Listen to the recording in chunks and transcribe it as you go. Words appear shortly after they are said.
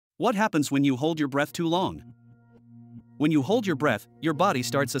What happens when you hold your breath too long? When you hold your breath, your body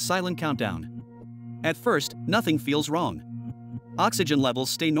starts a silent countdown. At first, nothing feels wrong. Oxygen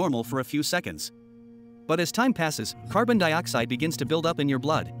levels stay normal for a few seconds. But as time passes, carbon dioxide begins to build up in your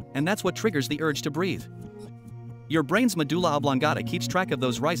blood, and that's what triggers the urge to breathe. Your brain's medulla oblongata keeps track of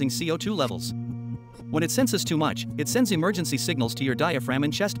those rising CO2 levels. When it senses too much, it sends emergency signals to your diaphragm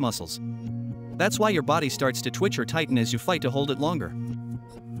and chest muscles. That's why your body starts to twitch or tighten as you fight to hold it longer.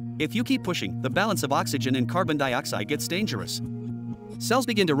 If you keep pushing, the balance of oxygen and carbon dioxide gets dangerous. Cells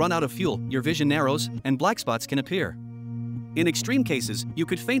begin to run out of fuel, your vision narrows, and black spots can appear. In extreme cases, you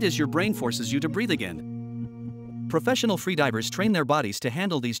could faint as your brain forces you to breathe again. Professional freedivers train their bodies to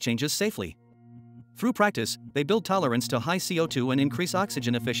handle these changes safely. Through practice, they build tolerance to high CO2 and increase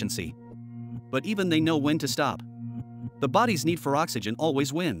oxygen efficiency. But even they know when to stop. The body's need for oxygen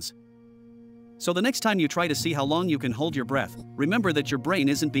always wins. So the next time you try to see how long you can hold your breath, remember that your brain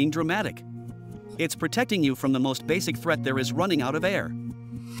isn't being dramatic. It's protecting you from the most basic threat there is: running out of air.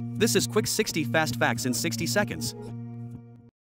 This is quick 60 fast facts in 60 seconds.